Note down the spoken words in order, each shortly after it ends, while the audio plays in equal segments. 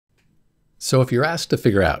So if you're asked to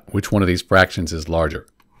figure out which one of these fractions is larger,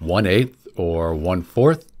 1/8 or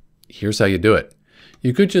 1/4, here's how you do it.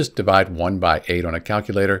 You could just divide 1 by 8 on a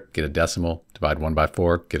calculator, get a decimal, divide 1 by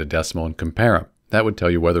 4, get a decimal, and compare them. That would tell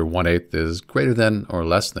you whether 1/8 is greater than or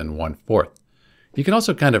less than 1/4. You can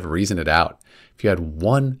also kind of reason it out. If you had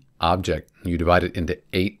one object and you divide it into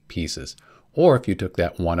 8 pieces, or if you took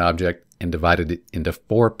that one object and divided it into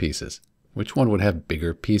 4 pieces, which one would have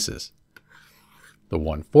bigger pieces? The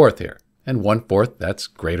 1/4 here. And 1/4, that's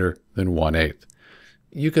greater than 1/8.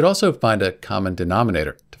 You could also find a common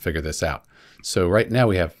denominator to figure this out. So right now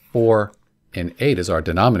we have 4 and 8 as our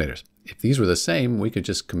denominators. If these were the same, we could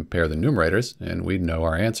just compare the numerators and we'd know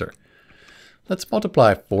our answer. Let's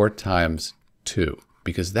multiply 4 times 2,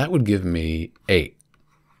 because that would give me 8.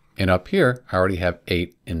 And up here, I already have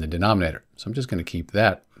 8 in the denominator. So I'm just going to keep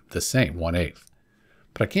that the same, 1/8.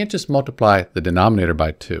 But I can't just multiply the denominator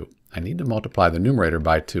by 2. I need to multiply the numerator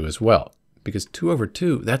by 2 as well, because 2 over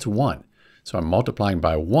 2, that's 1. So I'm multiplying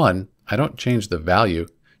by 1. I don't change the value,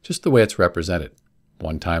 just the way it's represented.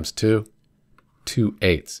 1 times 2,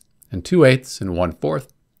 2/8. And 2/8 and 1/4,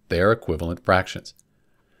 they are equivalent fractions.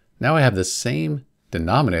 Now I have the same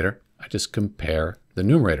denominator. I just compare the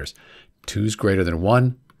numerators. 2 is greater than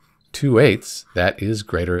 1. 2/8, that is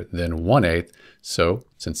greater than 1/8. So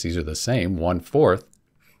since these are the same, 1/4,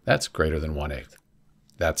 that's greater than 1/8.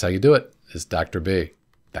 That's how you do it. This is Dr. B.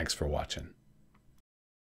 Thanks for watching.